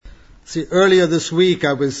See, earlier this week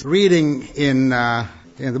I was reading in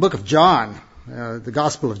the book of John, the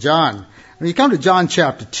Gospel of John. When you come to John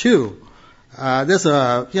chapter 2, there's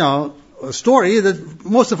a story that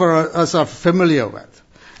most of us are familiar with.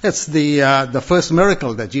 It's the first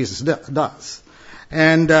miracle that Jesus does.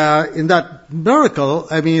 And in that miracle,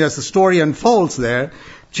 as the story unfolds there,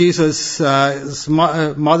 Jesus' his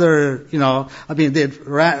mother, they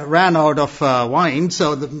ran out of wine,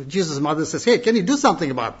 so Jesus' mother says, "Hey, can you do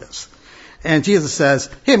something about this?" And Jesus says,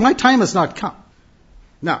 "Hey, my time has not come."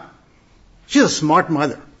 Now, she's a smart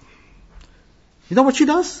mother. You know what she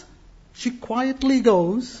does? She quietly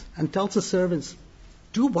goes and tells the servants,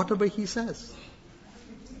 "Do whatever he says.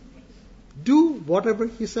 Do whatever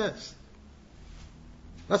he says."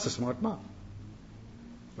 That's a smart mom,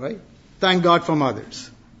 right? Thank God for mothers.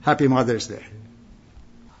 Happy Mother's Day.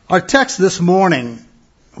 Our text this morning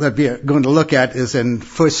that we are going to look at is in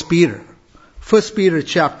 1 Peter. 1 Peter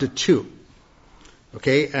chapter 2.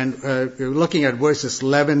 Okay, and we're looking at verses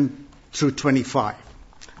 11 through 25.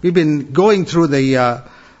 We've been going through the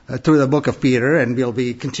book of Peter, and we'll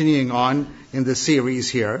be continuing on in this series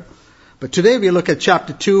here. But today we look at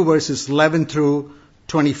chapter 2, verses 11 through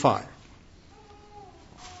 25.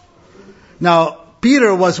 Now,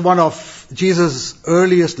 Peter was one of Jesus'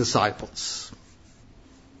 earliest disciples.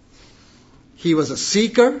 He was a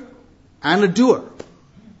seeker and a doer.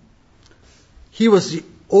 He was the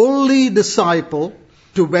only disciple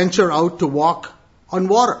to venture out to walk on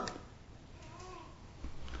water.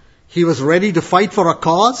 He was ready to fight for a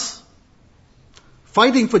cause,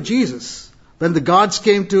 fighting for Jesus when the guards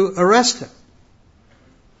came to arrest him.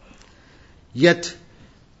 Yet,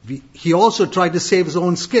 he also tried to save his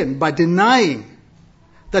own skin by denying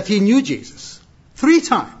that he knew Jesus 3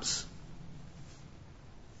 times.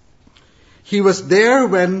 He was there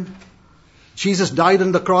when Jesus died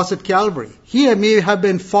on the cross at Calvary. He may have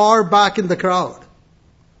been far back in the crowd.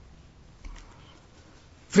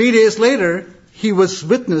 3 days later, he was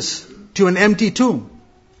witness to an empty tomb.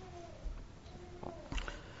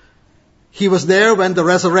 He was there when the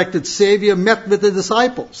resurrected Savior met with the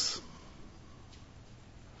disciples.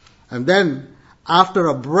 And then, after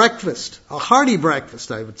a breakfast, a hearty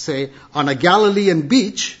breakfast, I would say, on a Galilean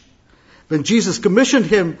beach, when Jesus commissioned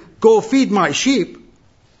him, "Go feed my sheep,"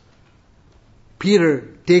 Peter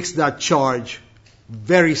takes that charge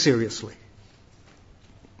very seriously.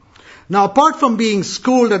 Now, apart from being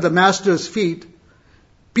schooled at the Master's feet,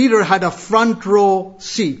 Peter had a front row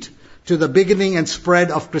seat to the beginning and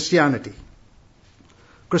spread of Christianity.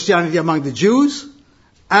 Christianity among the Jews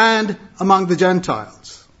and among the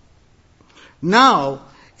Gentiles. Now,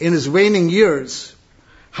 in his waning years,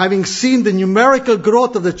 having seen the numerical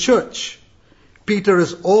growth of the church, Peter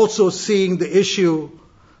is also seeing the issue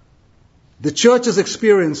the church is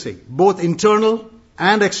experiencing, both internal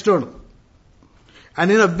and external. And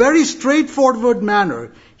in a very straightforward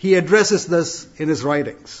manner, he addresses this in his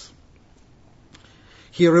writings.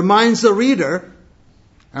 He reminds the reader,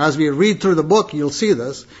 as we read through the book, you'll see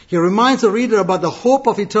this, he reminds the reader about the hope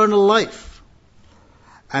of eternal life.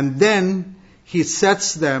 And then he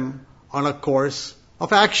sets them on a course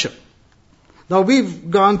of action. Now, we've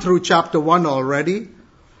gone through chapter 1 already,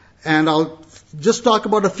 and I'll just talk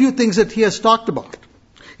about a few things that he has talked about.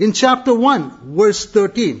 In chapter 1, verse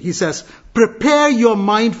 13, he says, "Prepare your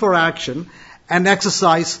mind for action and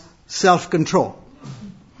exercise self-control."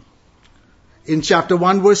 In chapter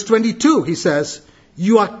 1, verse 22, he says,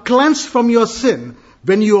 "You are cleansed from your sin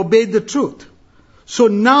when you obeyed the truth. So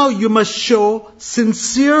now you must show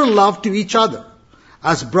sincere love to each other.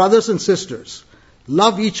 As brothers and sisters,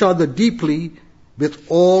 love each other deeply with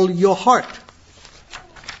all your heart."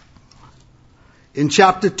 In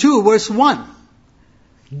chapter 2, verse 1,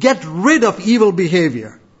 "Get rid of evil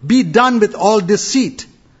behavior. Be done with all deceit,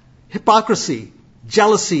 hypocrisy,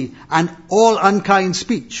 jealousy, and all unkind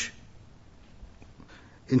speech."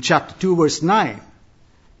 In chapter 2, verse 9,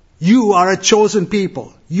 "You are a chosen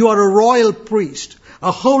people. You are a royal priest,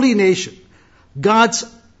 a holy nation, God's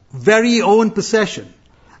very own possession.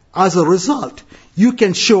 As a result, you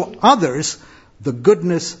can show others the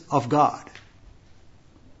goodness of God."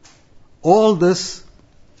 All this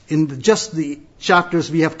in just the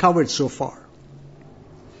chapters we have covered so far.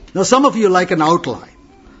 Now, some of you like an outline.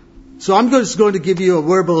 So I'm just going to give you a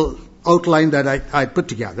verbal outline that I put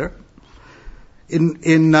together.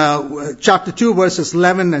 In chapter 2, verses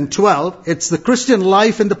 11 and 12, it's the Christian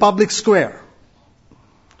life in the public square.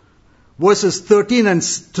 Verses 13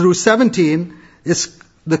 through 17 is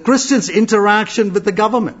the Christian's interaction with the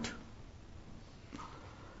government.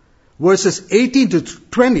 Verses 18 to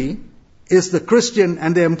 20 is the Christian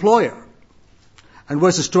and the employer. And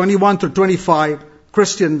verses 21 through 25,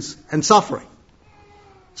 Christians and suffering.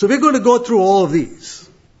 So we're going to go through all of these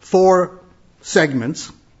 4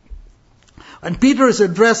 segments. And Peter is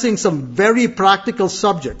addressing some very practical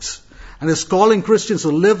subjects and is calling Christians to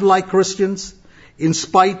live like Christians in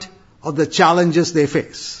spite of the challenges they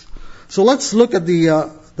face. So let's look at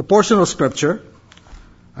the portion of Scripture.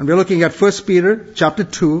 And we're looking at 1 Peter chapter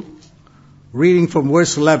 2, reading from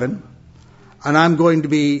verse 11. And I'm going to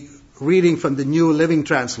be reading from the New Living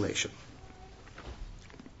Translation.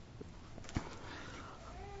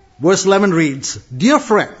 Verse 11 reads, "Dear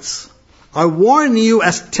friends, I warn you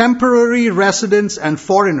as temporary residents and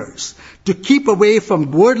foreigners to keep away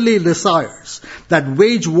from worldly desires that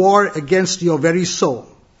wage war against your very soul.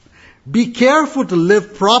 Be careful to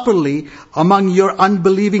live properly among your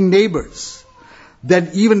unbelieving neighbors.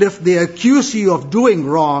 Then even if they accuse you of doing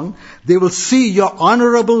wrong, they will see your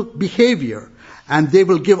honorable behavior and they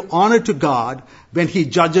will give honor to God when He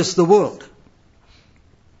judges the world.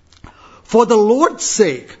 For the Lord's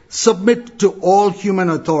sake, submit to all human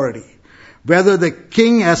authority, whether the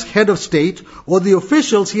king as head of state or the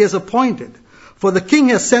officials he has appointed. For the king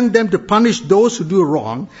has sent them to punish those who do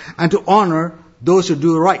wrong and to honor those who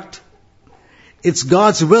do right. It's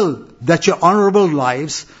God's will that your honorable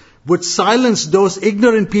lives would silence those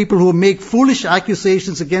ignorant people who make foolish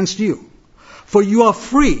accusations against you. For you are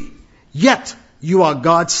free, yet you are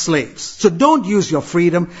God's slaves. So don't use your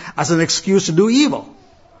freedom as an excuse to do evil.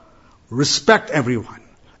 Respect everyone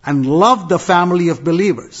and love the family of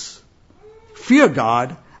believers. Fear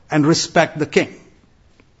God and respect the king.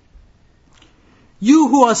 You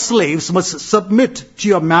who are slaves must submit to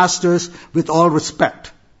your masters with all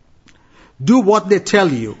respect. Do what they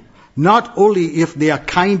tell you, not only if they are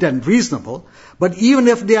kind and reasonable, but even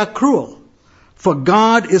if they are cruel. For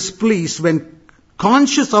God is pleased when,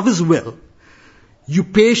 conscious of His will, you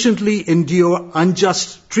patiently endure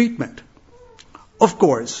unjust treatment. Of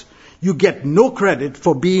course, you get no credit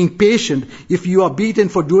for being patient if you are beaten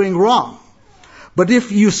for doing wrong. But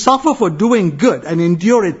if you suffer for doing good and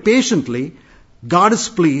endure it patiently, God is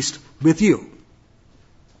pleased with you.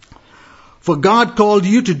 For God called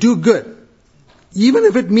you to do good, even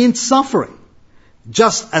if it means suffering,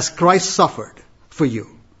 just as Christ suffered for you.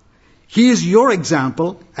 He is your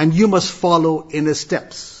example, and you must follow in His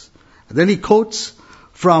steps. And then he quotes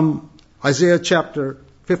from Isaiah chapter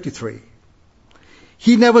 53.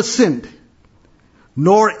 He never sinned,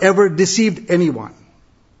 nor ever deceived anyone.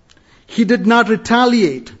 He did not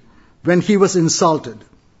retaliate when he was insulted,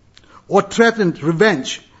 or threatened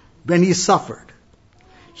revenge when he suffered.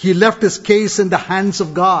 He left his case in the hands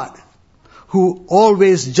of God, who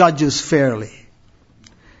always judges fairly.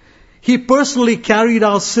 He personally carried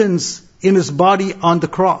our sins in His body on the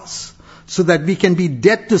cross, so that we can be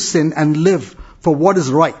dead to sin and live for what is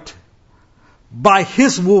right. By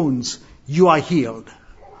His wounds you are healed.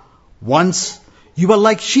 Once you were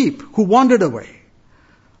like sheep who wandered away,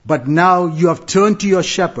 but now you have turned to your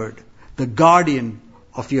shepherd, the guardian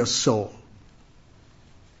of your soul.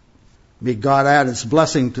 May God add His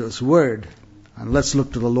blessing to His word. And let's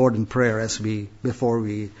look to the Lord in prayer before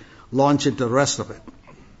we launch into the rest of it.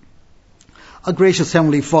 Our gracious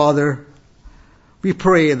Heavenly Father, we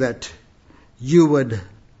pray that You would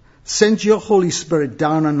send Your Holy Spirit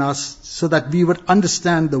down on us so that we would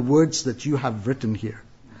understand the words that You have written here.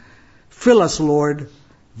 Fill us, Lord,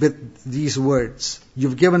 with these words.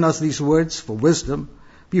 You've given us these words for wisdom.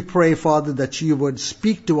 We pray, Father, that You would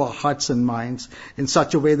speak to our hearts and minds in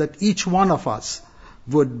such a way that each one of us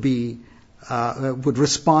would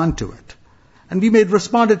respond to it. And we may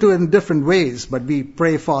respond to it in different ways, but we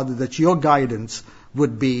pray, Father, that Your guidance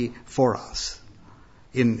would be for us.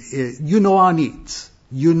 You know our needs.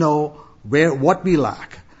 You know what we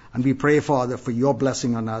lack. And we pray, Father, for Your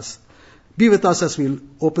blessing on us. Be with us as we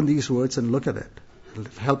open these words and look at it.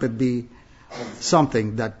 Help it be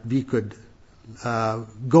something that we could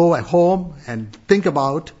go at home and think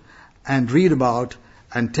about and read about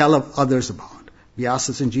and tell others about. We ask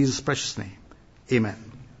this in Jesus' precious name. Amen.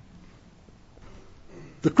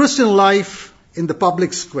 The Christian life in the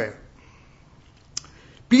public square.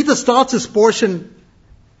 Peter starts his portion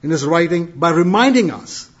in his writing by reminding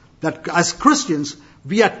us that as Christians,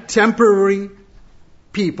 we are temporary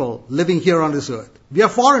people living here on this earth. We are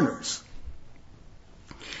foreigners.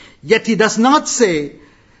 Yet he does not say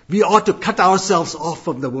we ought to cut ourselves off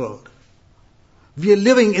from the world. We are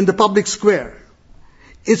living in the public square.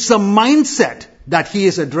 It's a mindset that he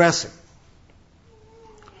is addressing.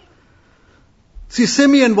 See,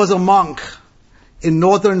 Simeon was a monk in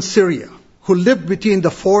northern Syria who lived between the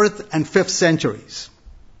 4th and 5th centuries.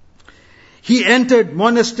 He entered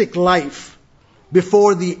monastic life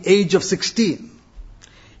before the age of 16.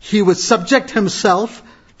 he would subject himself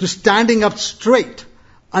to standing up straight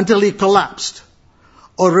until he collapsed,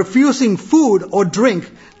 or refusing food or drink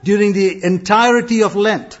during the entirety of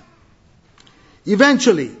Lent.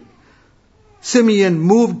 Eventually, Simeon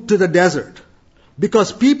moved to the desert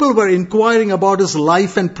because people were inquiring about his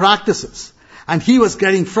life and practices, and he was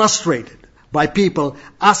getting frustrated by people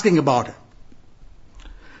asking about him.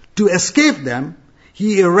 To escape them,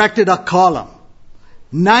 he erected a column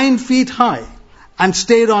 9 feet high and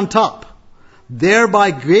stayed on top,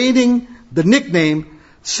 thereby gaining the nickname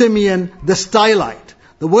Simeon the Stylite.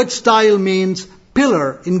 The word style means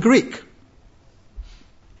pillar in Greek.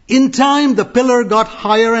 In time, the pillar got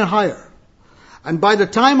higher and higher, and by the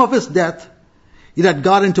time of his death, it had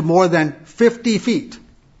gotten to more than 50 feet.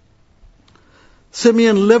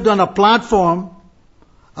 Simeon lived on a platform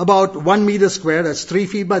about 1 meter square, that's 3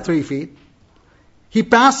 feet by 3 feet. He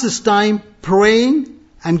passed his time praying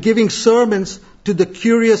and giving sermons to the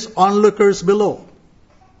curious onlookers below.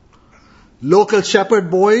 Local shepherd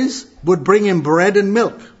boys would bring him bread and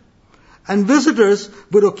milk, and visitors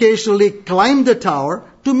would occasionally climb the tower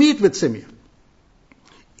to meet with Simeon.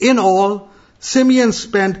 In all, Simeon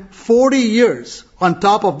spent 40 years on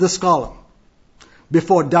top of this column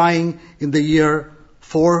before dying in the year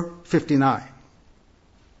 459.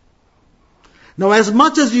 Now, as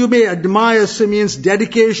much as you may admire Simeon's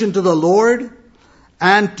dedication to the Lord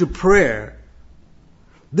and to prayer,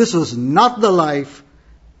 this was not the life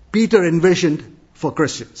Peter envisioned for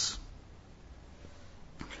Christians.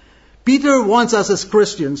 Peter wants us as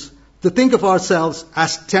Christians to think of ourselves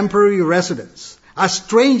as temporary residents, as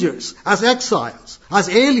strangers, as exiles, as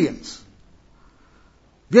aliens.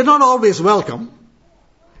 We are not always welcome.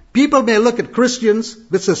 People may look at Christians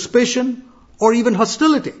with suspicion or even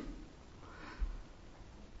hostility.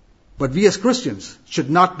 But we as Christians should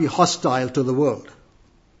not be hostile to the world.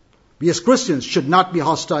 We as Christians should not be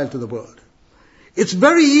hostile to the world. It's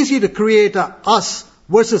very easy to create a us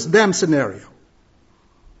versus them scenario.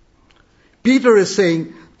 Peter is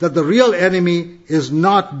saying that the real enemy is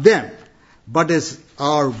not them, but is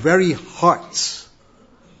our very hearts.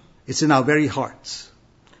 It's in our very hearts.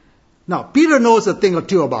 Now, Peter knows a thing or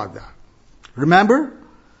two about that. Remember,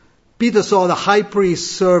 Peter saw the high priest's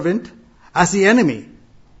servant as the enemy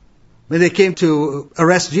when they came to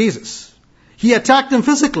arrest Jesus. He attacked him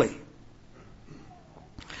physically.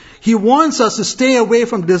 He wants us to stay away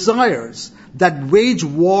from desires that wage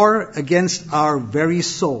war against our very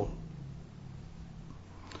soul.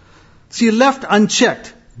 See, left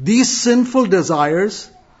unchecked, these sinful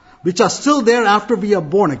desires, which are still there after we are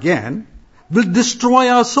born again, will destroy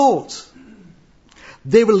our souls.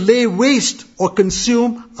 They will lay waste or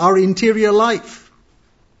consume our interior life.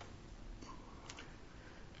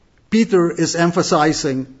 Peter is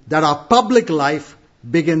emphasizing that our public life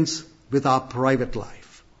begins with our private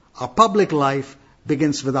life. Our public life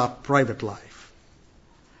begins with our private life.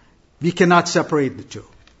 We cannot separate the two.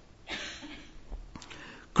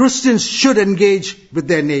 Christians should engage with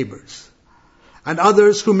their neighbors and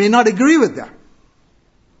others who may not agree with them.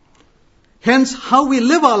 Hence, how we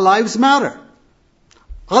live our lives matter.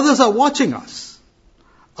 Others are watching us.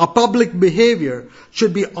 Our public behavior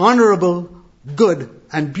should be honorable, good,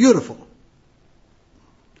 and beautiful.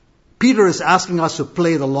 Peter is asking us to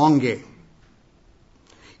play the long game.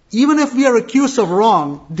 Even if we are accused of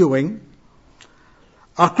wrongdoing,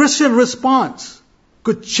 our Christian response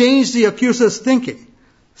could change the accuser's thinking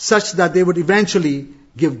such that they would eventually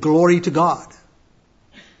give glory to God.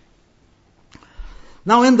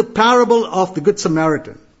 Now, in the parable of the Good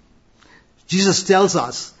Samaritan, Jesus tells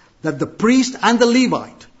us that the priest and the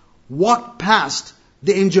Levite walked past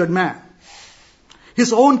the injured man.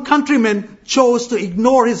 His own countrymen chose to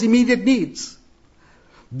ignore his immediate needs.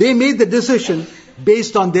 They made the decision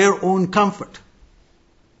based on their own comfort.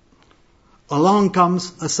 Along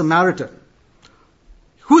comes a Samaritan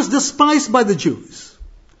who is despised by the Jews.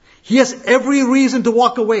 He has every reason to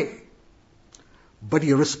walk away, but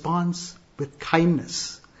he responds with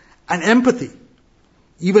kindness and empathy,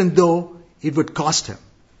 even though it would cost him.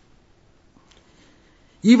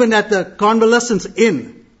 Even at the convalescence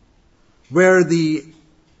inn where the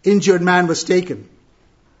injured man was taken,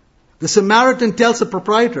 the Samaritan tells the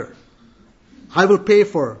proprietor, I will pay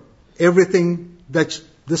for everything that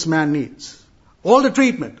this man needs. All the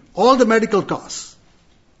treatment, all the medical costs.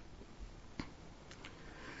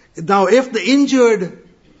 Now, if the injured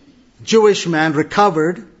Jewish man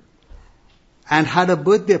recovered and had a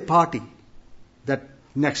birthday party that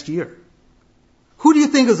next year, who do you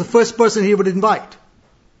think is the first person he would invite?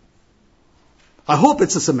 I hope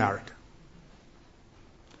it's a Samaritan.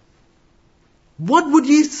 What would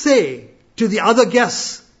he say to the other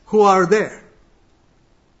guests who are there?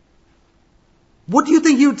 what do you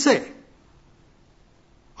think he would say?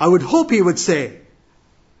 I would hope he would say,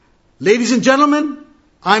 ladies and gentlemen,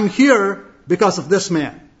 I'm here because of this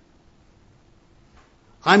man.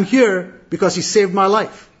 I'm here because he saved my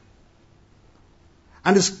life.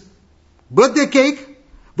 And his birthday cake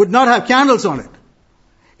would not have candles on it.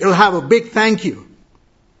 It'll have a big thank you.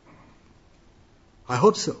 I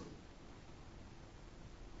hope so.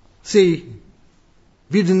 See,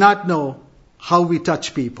 we do not know how we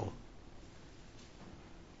touch people.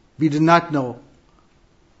 We do not know.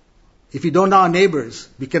 If we don't know our neighbors,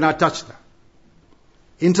 we cannot touch them.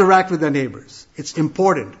 Interact with our neighbors. It's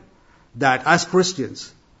important that as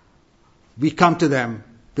Christians, we come to them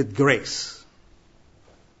with grace.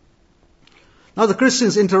 Now the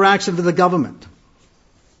Christian's interaction with the government.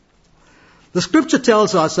 The scripture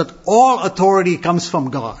tells us that all authority comes from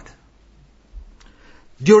God.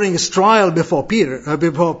 During his trial before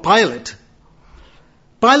Pilate,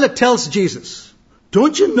 Pilate tells Jesus,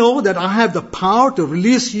 don't you know that I have the power to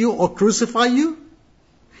release you or crucify you?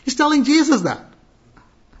 He's telling Jesus that.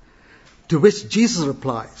 To which Jesus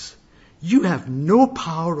replies, you have no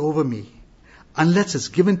power over me unless it's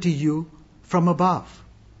given to you from above.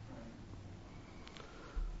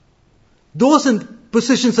 Those in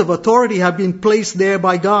positions of authority have been placed there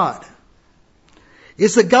by God.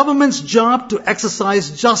 It's the government's job to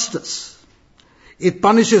exercise justice. It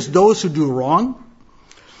punishes those who do wrong.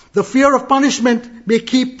 The fear of punishment may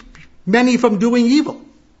keep many from doing evil.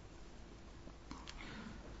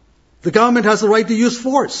 The government has the right to use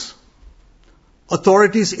force.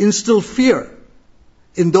 Authorities instill fear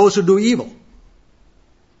in those who do evil.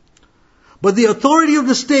 But the authority of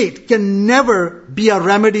the state can never be a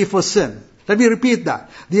remedy for sin. Let me repeat that.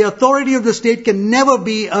 The authority of the state can never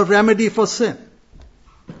be a remedy for sin.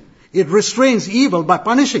 It restrains evil by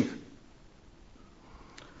punishing it.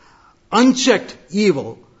 Unchecked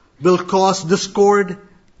evil will cause discord,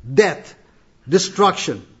 death,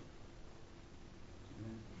 destruction.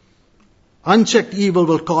 Unchecked evil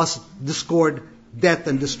will cause discord, death,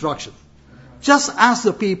 and destruction. Just as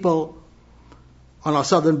the people on our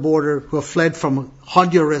southern border who have fled from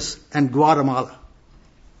Honduras and Guatemala.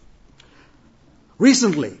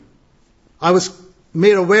 Recently, I was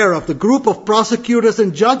made aware of the group of prosecutors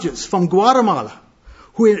and judges from Guatemala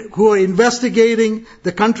who are investigating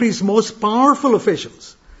the country's most powerful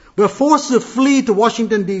officials, were forced to flee to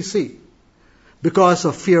Washington, D.C. because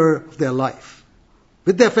of fear of their life.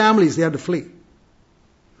 With their families, they had to flee.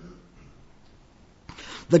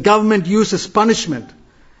 The government uses punishment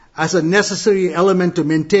as a necessary element to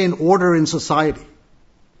maintain order in society.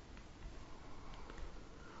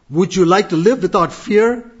 Would you like to live without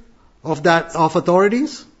fear of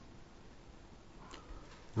authorities?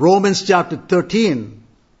 Romans chapter 13,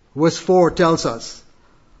 verse 4 tells us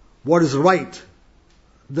what is right.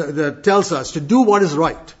 Tells us to do what is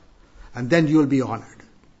right, and then you will be honored.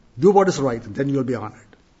 Do what is right, and then you will be honored.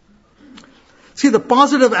 See, the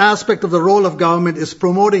positive aspect of the role of government is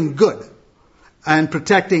promoting good and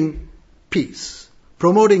protecting peace.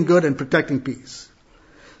 Promoting good and protecting peace.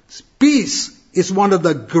 Peace is one of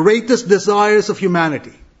the greatest desires of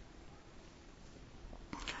humanity.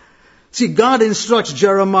 See, God instructs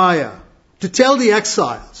Jeremiah to tell the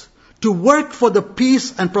exiles to work for the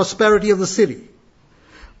peace and prosperity of the city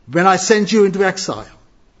when I send you into exile.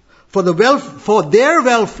 For their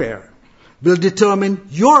welfare will determine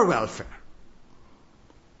your welfare.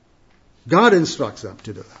 God instructs them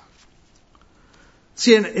to do that.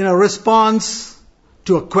 See, in a response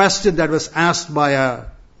to a question that was asked by a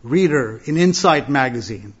reader in Insight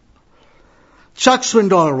magazine, Chuck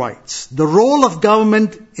Swindoll writes, the role of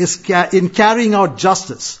government in carrying out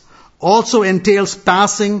justice also entails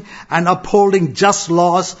passing and upholding just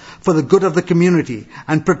laws for the good of the community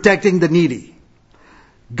and protecting the needy.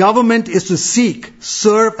 Government is to seek,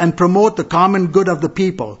 serve, and promote the common good of the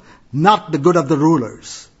people, not the good of the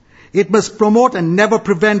rulers. It must promote and never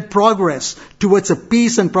prevent progress towards the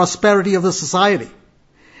peace and prosperity of the society.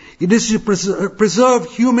 It is to preserve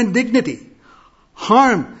human dignity.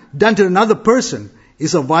 Harm done to another person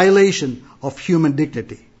is a violation of human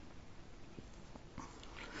dignity.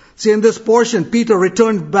 See, in this portion, Peter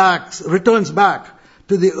returns back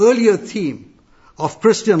to the earlier theme of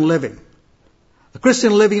Christian living. A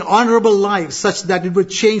Christian living honorable life such that it would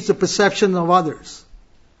change the perception of others.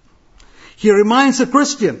 He reminds the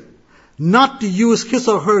Christian not to use his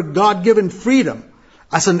or her God-given freedom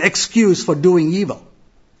as an excuse for doing evil.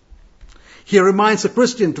 He reminds the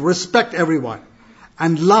Christian to respect everyone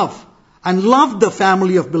and love the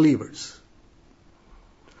family of believers.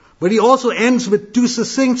 But he also ends with two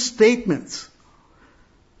succinct statements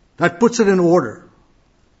that puts it in order.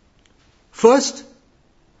 First,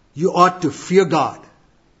 you ought to fear God.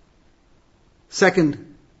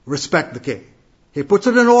 Second, respect the king. He puts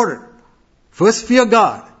it in order. First, fear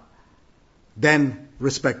God. Then,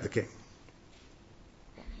 respect the king.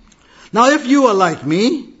 Now, if you are like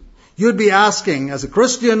me, you'd be asking, as a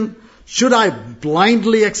Christian, should I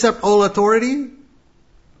blindly accept all authority?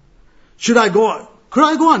 Could I go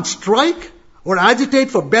on strike or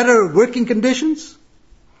agitate for better working conditions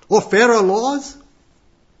or fairer laws?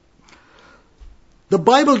 The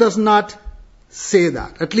Bible does not say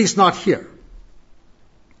that, at least not here.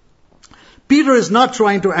 Peter is not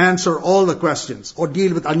trying to answer all the questions or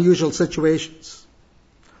deal with unusual situations.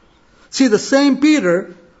 See, the same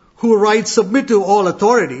Peter who writes, submit to all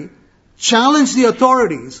authority, challenged the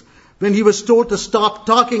authorities when he was told to stop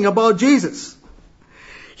talking about Jesus.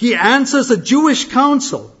 He answers the Jewish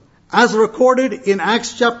council as recorded in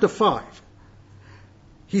Acts chapter 5.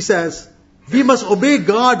 He says, we must obey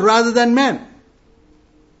God rather than men.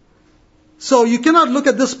 So you cannot look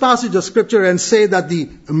at this passage of scripture and say that the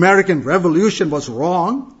American Revolution was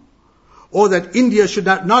wrong, or that India should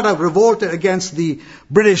not have revolted against the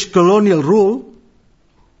British colonial rule.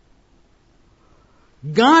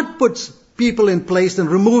 God puts people in place and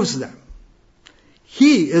removes them.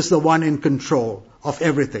 He is the one in control of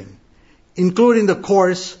everything, including the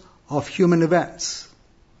course of human events.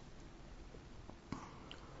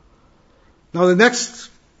 Now the next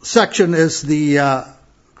section is the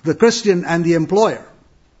Christian and the employer.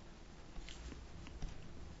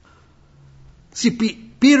 See,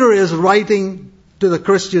 Peter is writing to the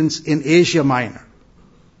Christians in Asia Minor.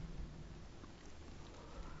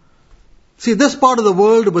 See, this part of the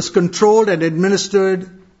world was controlled and administered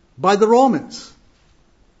by the Romans.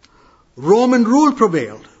 Roman rule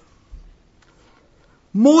prevailed.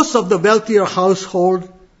 Most of the wealthier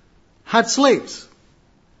household had slaves.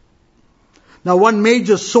 Now, one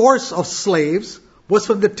major source of slaves was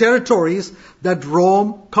from the territories that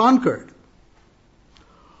Rome conquered.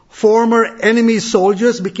 Former enemy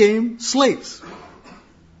soldiers became slaves.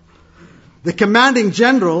 The commanding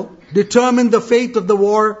general determined the fate of the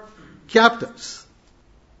war captives.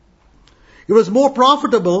 It was more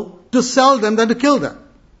profitable to sell them than to kill them.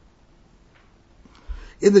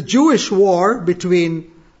 In the Jewish war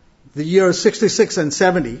between the years 66 and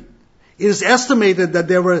 70, it is estimated that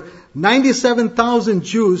there were 97,000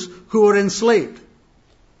 Jews who were enslaved.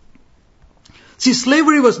 See,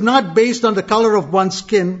 slavery was not based on the color of one's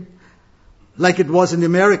skin like it was in the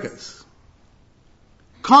Americas.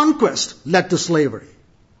 Conquest led to slavery.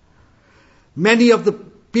 Many of the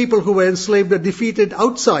people who were enslaved were defeated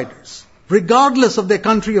outsiders, regardless of their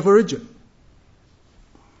country of origin.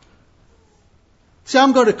 See,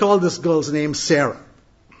 I'm going to call this girl's name Sarah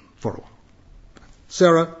for a while.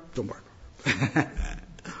 Sarah, don't worry.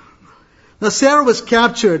 Now, Sarah was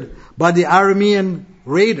captured by the Aramean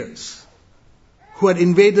raiders who had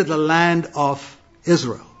invaded the land of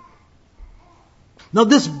Israel. Now,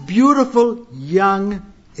 this beautiful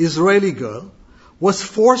young Israeli girl was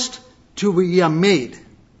forced to be a maid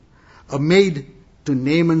to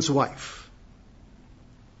Naaman's wife.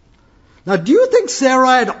 Now, do you think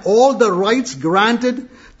Sarah had all the rights granted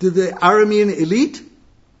to the Aramean elite?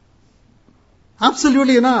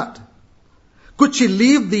 Absolutely not. Could she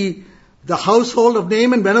leave the household of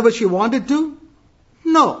Naaman whenever she wanted to?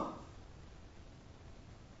 No.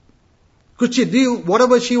 Could she do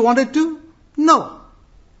whatever she wanted to? No.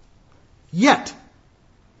 Yet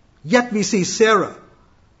we see Sarah.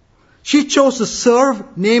 She chose to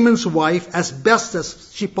serve Naaman's wife as best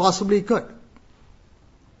as she possibly could.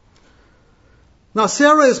 Now,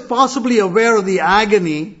 Sarah is possibly aware of the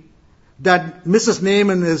agony that Mrs.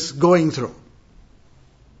 Naaman is going through.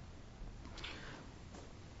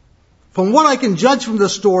 From what I can judge from the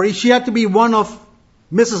story, she had to be one of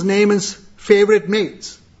Mrs. Naaman's favorite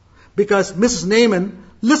maids, because Mrs. Naaman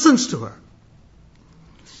listens to her.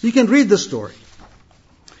 You can read the story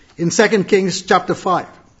in 2 Kings chapter 5.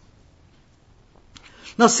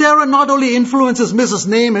 Now, Sarah not only influences Mrs.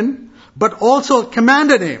 Naaman, but also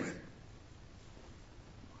Commander Naaman.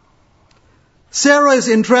 Sarah is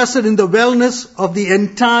interested in the wellness of the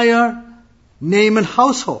entire Naaman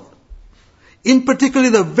household, in particular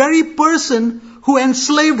the very person who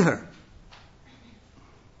enslaved her.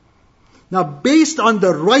 Now, based on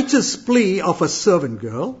the righteous plea of a servant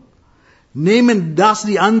girl, Naaman does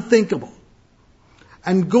the unthinkable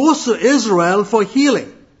and goes to Israel for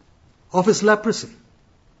healing of his leprosy.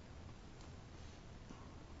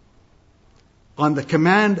 On the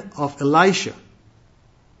command of Elisha,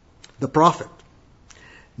 the prophet,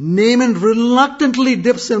 Naaman reluctantly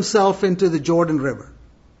dips himself into the Jordan River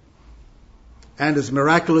and is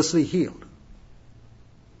miraculously healed.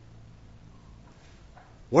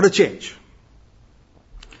 What a change.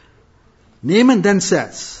 Naaman then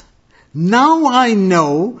says, now I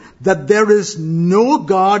know that there is no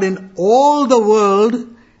God in all the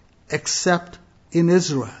world except in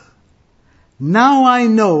Israel. Now I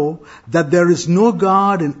know that there is no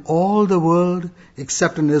God in all the world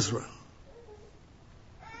except in Israel.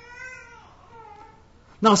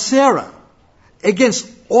 Now Sarah, against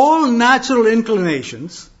all natural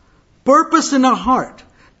inclinations, purposed in her heart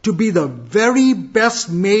to be the very best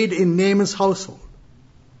maid in Naaman's household.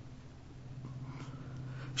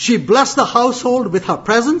 She blessed the household with her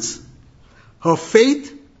presence, her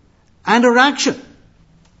faith, and her action.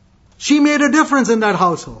 She made a difference in that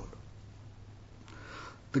household.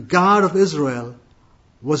 The God of Israel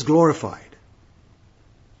was glorified.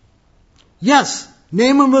 Yes,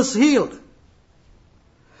 Naaman was healed.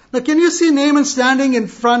 Now can you see Naaman standing in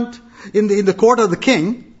front, in the court of the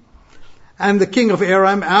king, and the king of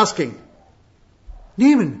Aram asking,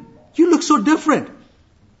 Naaman, you look so different.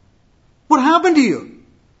 What happened to you?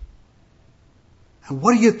 And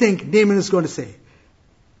what do you think Naaman is going to say?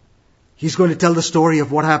 He's going to tell the story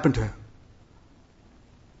of what happened to him.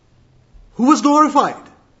 Who was glorified?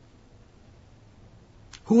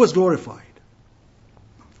 Who was glorified?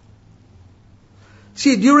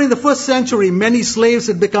 See, during the first century, many slaves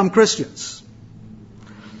had become Christians.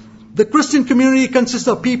 The Christian community consists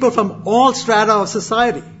of people from all strata of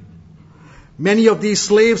society. Many of these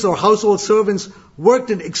slaves or household servants worked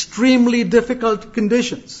in extremely difficult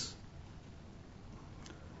conditions.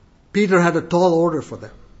 Peter had a tall order for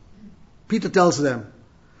them. Peter tells them,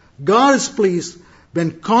 God is pleased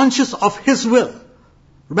when conscious of His will.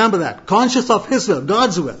 Remember that, conscious of His will,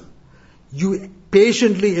 God's will. You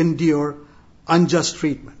patiently endure unjust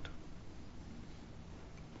treatment.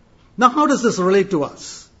 Now how does this relate to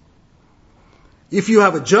us? If you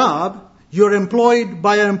have a job, you're employed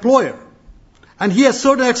by an employer, and he has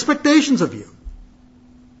certain expectations of you.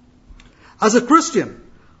 As a Christian,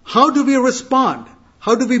 how do we respond?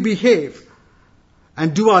 How do we behave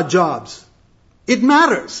and do our jobs? It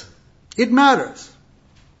matters. It matters.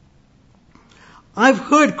 I've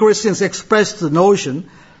heard Christians express the notion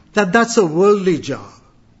that that's a worldly job.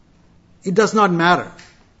 It does not matter.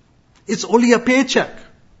 It's only a paycheck.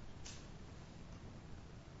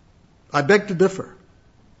 I beg to differ.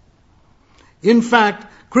 In fact,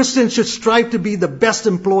 Christians should strive to be the best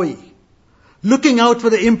employee, looking out for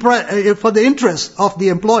the interests of the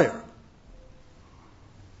employer.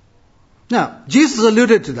 Now, Jesus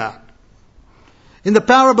alluded to that. In the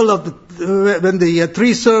parable of when the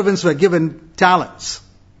three servants were given talents.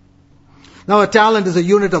 Now, a talent is a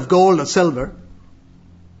unit of gold or silver.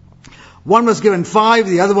 One was given 5,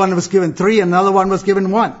 the other one was given 3, and another one was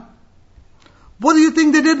given 1. What do you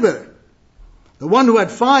think they did with it? The one who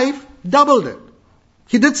had 5 doubled it.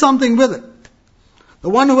 He did something with it. The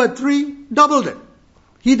one who had 3 doubled it.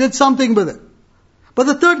 He did something with it. But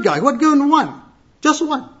the third guy who had given 1, just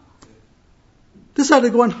 1, decided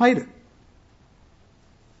to go and hide it.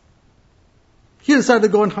 He decided to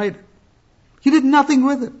go and hide it. He did nothing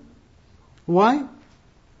with it. Why?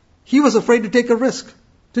 He was afraid to take a risk,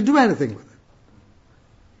 to do anything with it.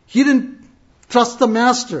 He didn't trust the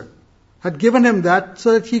master had given him that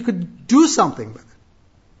so that he could do something with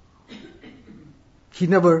it. He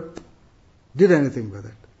never did anything with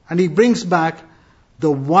it. And he brings back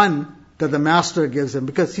the one that the master gives him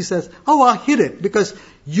because he says, oh, I hid it because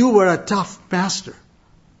you were a tough master.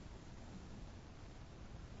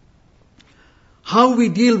 How we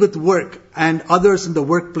deal with work and others in the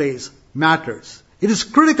workplace matters. It is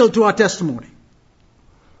critical to our testimony.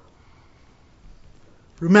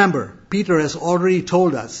 Remember, Peter has already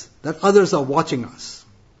told us that others are watching us.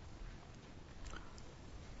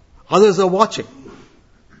 Others are watching.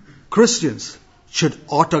 Christians should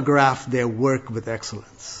autograph their work with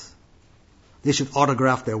excellence. They should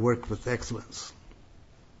autograph their work with excellence.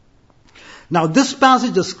 Now, this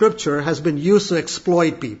passage of Scripture has been used to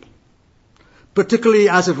exploit people, particularly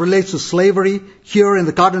as it relates to slavery here in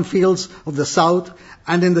the cotton fields of the South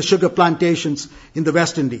and in the sugar plantations in the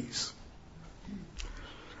West Indies.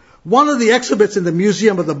 One of the exhibits in the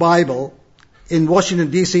Museum of the Bible in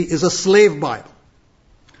Washington, D.C. is a slave Bible.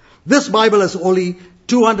 This Bible has only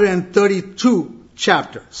 232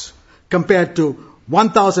 chapters compared to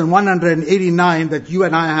 1,189 that you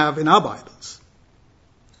and I have in our Bibles.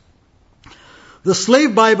 The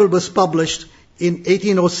slave Bible was published in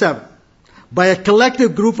 1807 by a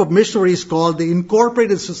collective group of missionaries called the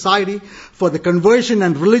Incorporated Society for the Conversion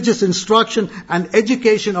and Religious Instruction and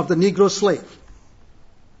Education of the Negro Slave.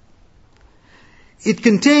 It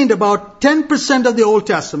contained about 10% of the Old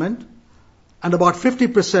Testament and about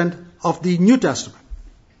 50% of the New Testament.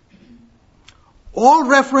 All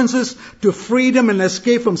references to freedom and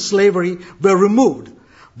escape from slavery were removed,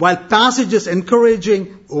 while passages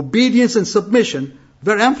encouraging obedience and submission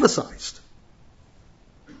were emphasized.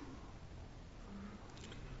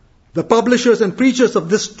 The publishers and preachers of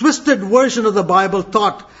this twisted version of the Bible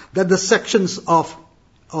thought that the sections of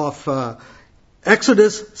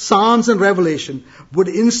Exodus, Psalms, and Revelation would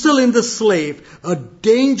instill in the slave a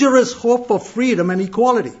dangerous hope for freedom and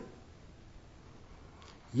equality.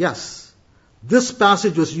 Yes, this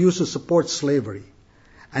passage was used to support slavery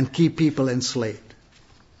and keep people enslaved.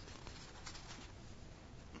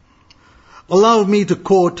 Allow me to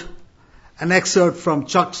quote an excerpt from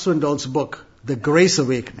Chuck Swindoll's book, The Grace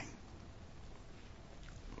Awakening.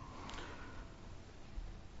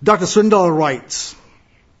 Dr. Swindoll writes,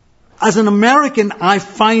 "As an American, I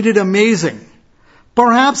find it amazing.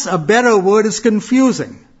 Perhaps a better word is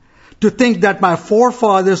confusing. To think that my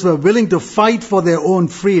forefathers were willing to fight for their own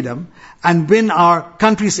freedom and win our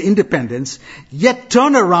country's independence, yet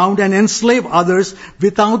turn around and enslave others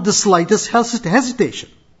without the slightest hesitation.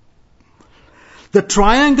 The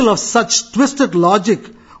triangle of such twisted logic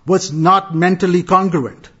was not mentally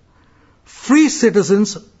congruent. Free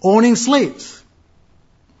citizens owning slaves.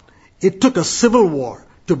 It took a civil war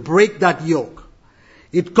to break that yoke.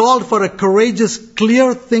 It called for a courageous,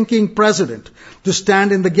 clear-thinking president to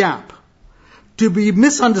stand in the gap, to be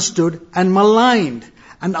misunderstood and maligned,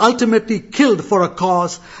 and ultimately killed for a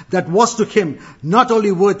cause that was to him not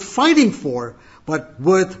only worth fighting for, but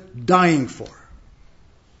worth dying for.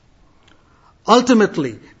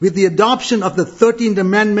 Ultimately, with the adoption of the 13th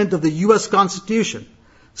Amendment of the U.S. Constitution,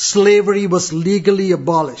 slavery was legally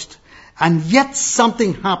abolished. And yet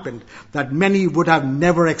something happened that many would have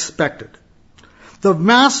never expected. The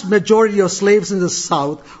vast majority of slaves in the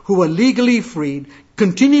South who were legally freed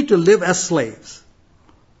continued to live as slaves.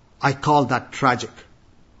 I call that tragic.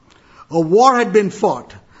 A war had been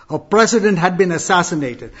fought. A president had been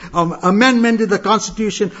assassinated. An amendment to the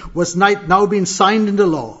Constitution was now being signed into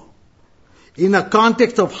law. In a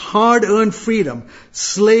context of hard-earned freedom,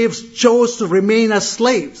 slaves chose to remain as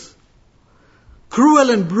slaves. Cruel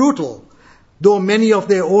and brutal, though many of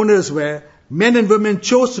their owners were, men and women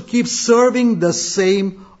chose to keep serving the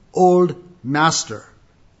same old master.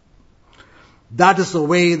 That is the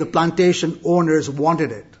way the plantation owners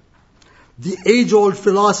wanted it. The age-old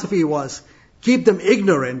philosophy was, keep them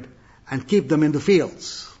ignorant and keep them in the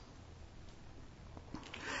fields.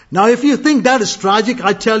 Now, if you think that is tragic,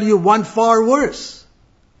 I tell you one far worse.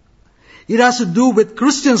 It has to do with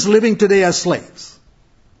Christians living today as slaves.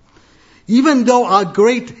 Even though our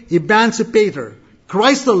great emancipator,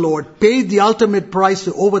 Christ the Lord, paid the ultimate price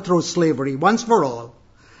to overthrow slavery once for all,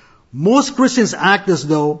 most Christians act as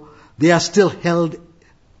though they are still held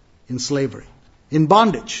in slavery, in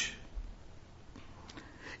bondage.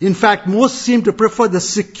 In fact, most seem to prefer the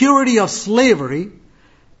security of slavery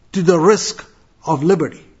to the risk of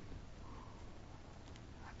liberty.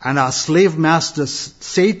 And our slave master,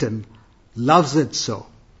 Satan, loves it so.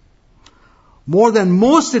 More than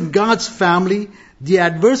most in God's family, the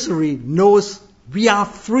adversary knows we are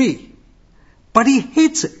free, but he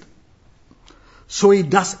hates it. So he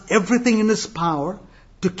does everything in his power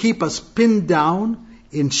to keep us pinned down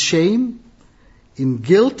in shame, in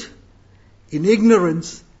guilt, in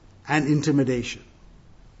ignorance, and intimidation.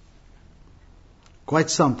 Quite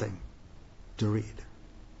something to read.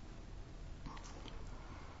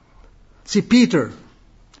 See, Peter,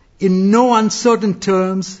 in no uncertain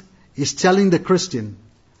terms, is telling the Christian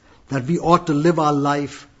that we ought to live our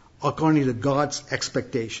life according to God's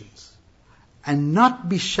expectations and not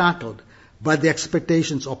be shackled by the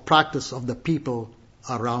expectations or practice of the people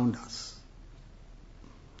around us.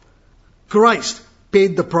 Christ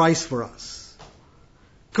paid the price for us.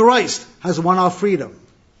 Christ has won our freedom.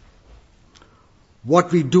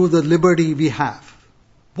 What we do with the liberty we have.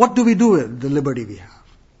 What do we do with the liberty we have?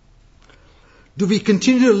 Do we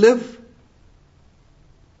continue to live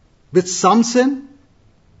with some sin?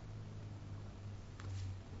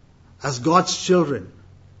 As God's children,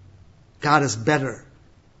 God has better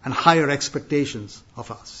and higher expectations of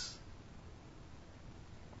us.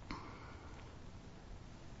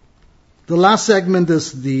 The last segment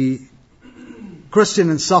is the Christian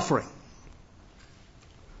in suffering.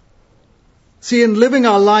 See, in living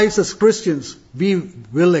our lives as Christians, we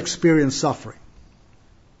will experience suffering.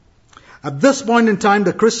 At this point in time,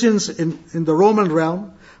 the Christians in the Roman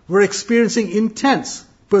realm were experiencing intense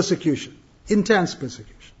persecution. Intense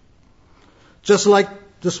persecution. Just like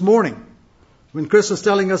this morning, when Chris was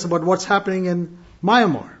telling us about what's happening in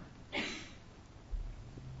Myanmar.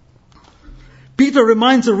 Peter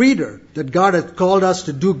reminds the reader that God had called us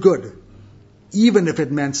to do good, even if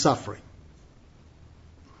it meant suffering.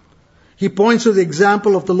 He points to the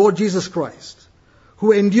example of the Lord Jesus Christ,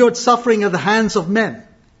 who endured suffering at the hands of men,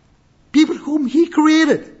 people whom He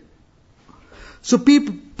created. So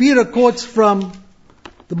Peter quotes from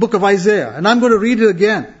the book of Isaiah, and I'm going to read it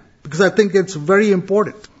again because I think it's very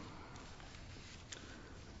important.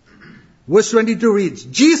 Verse 22 reads,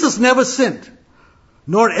 Jesus never sinned,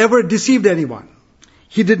 nor ever deceived anyone.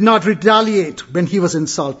 He did not retaliate when he was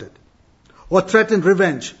insulted, or threatened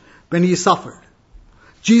revenge when he suffered.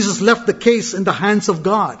 Jesus left the case in the hands of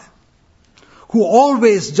God, who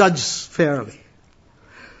always judges fairly.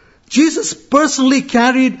 Jesus personally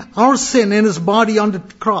carried our sin in His body on the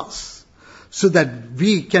cross, so that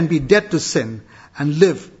we can be dead to sin and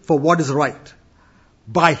live for what is right.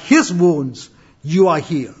 By His wounds you are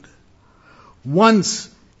healed. Once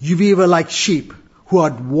we were like sheep who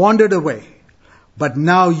had wandered away, but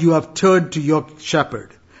now you have turned to your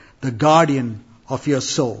shepherd, the guardian of your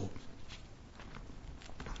soul.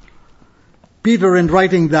 Peter, in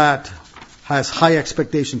writing that, has high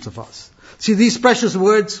expectations of us. See, these precious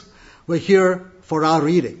words were here for our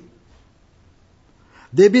reading.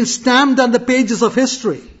 They've been stamped on the pages of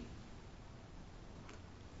history.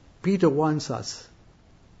 Peter wants us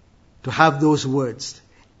to have those words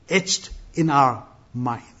etched in our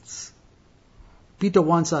minds. Peter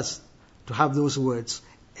wants us to have those words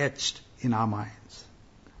etched in our minds.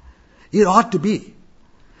 It ought to be,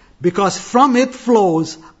 because from it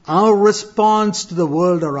flows our response to the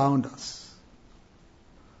world around us.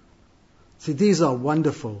 See, these are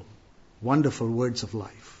wonderful, wonderful words of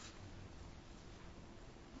life.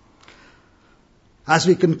 As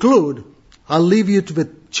we conclude, I'll leave you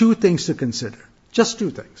with two things to consider. Just two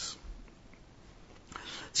things.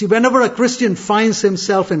 See, whenever a Christian finds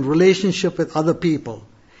himself in relationship with other people,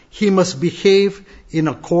 he must behave in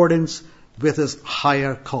accordance with his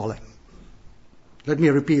higher calling. Let me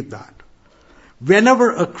repeat that.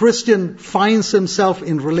 Whenever a Christian finds himself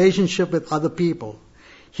in relationship with other people,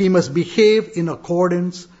 he must behave in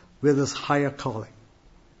accordance with his higher calling.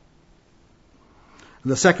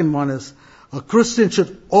 And the second one is, a Christian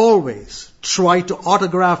should always try to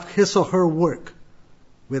autograph his or her work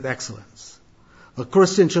with excellence. A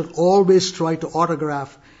Christian should always try to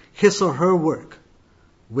autograph his or her work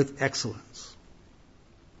with excellence.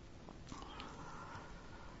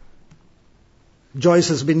 Joyce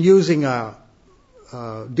has been using a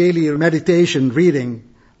daily meditation reading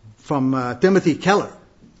from Timothy Keller.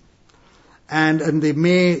 And in the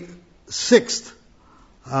May 6th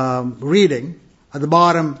reading, at the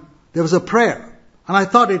bottom, there was a prayer. And I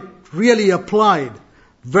thought it really applied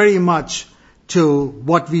very much to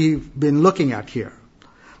what we've been looking at here.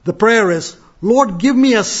 The prayer is, Lord, give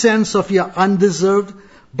me a sense of your undeserved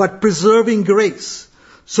but preserving grace,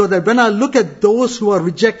 so that when I look at those who are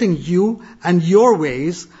rejecting you and your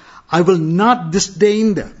ways, I will not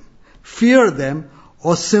disdain them, fear them,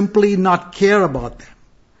 or simply not care about them.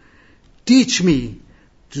 Teach me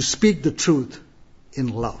to speak the truth in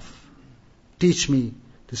love. Teach me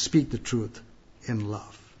to speak the truth in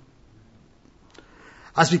love.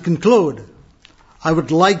 As we conclude, I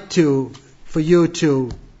would like for you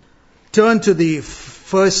to turn to the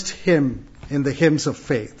first hymn in the Hymns of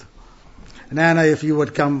Faith. And Anna, if you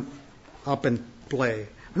would come up and play.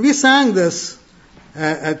 And we sang this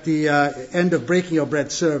at the end of Breaking Your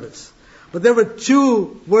Bread service. But there were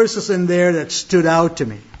two verses in there that stood out to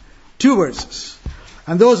me. Two verses.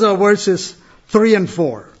 And those are verses 3 and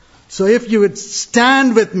 4. So if you would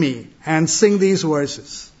stand with me and sing these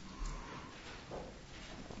verses.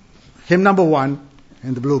 Hymn number 1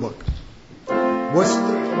 in the Blue Book. Verse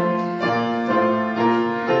 3.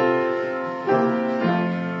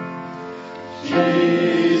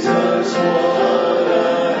 Jesus, what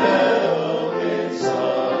a help in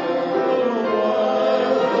sorrow,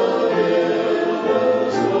 while the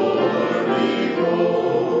billows stormy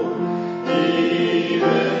roll.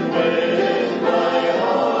 Even when my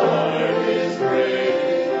heart is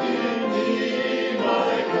breaking, He,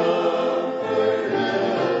 my comfort,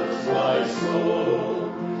 helps my soul.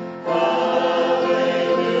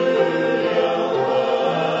 Hallelujah.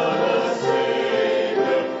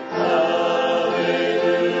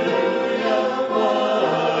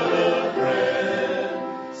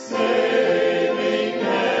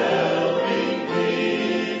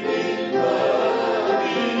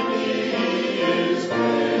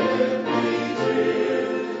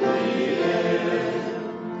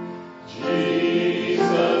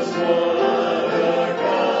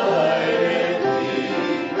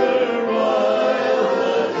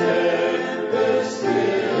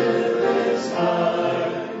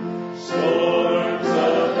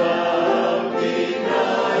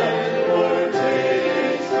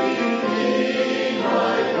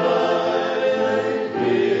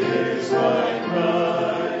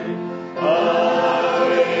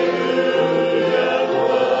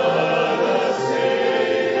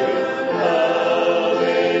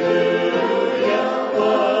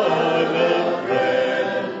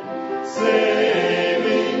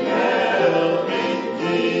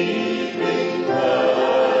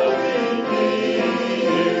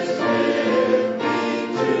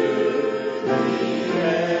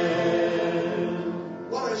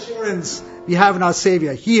 we have in our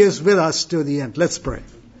Savior. He is with us to the end. Let's pray.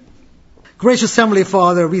 Gracious Heavenly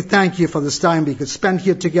Father, we thank you for this time we could spend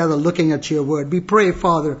here together looking at your word. We pray,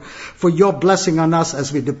 Father, for your blessing on us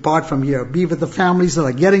as we depart from here. Be with the families that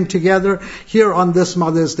are getting together here on this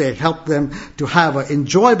Mother's Day. Help them to have an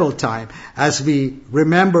enjoyable time as we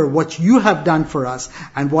remember what you have done for us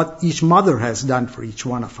and what each mother has done for each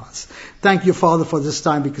one of us. Thank you, Father, for this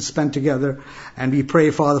time we could spend together. And we pray,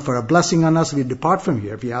 Father, for a blessing on us as we depart from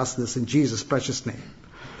here. We ask this in Jesus' precious name.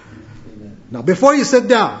 Now, before you sit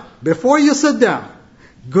down,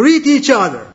 greet each other.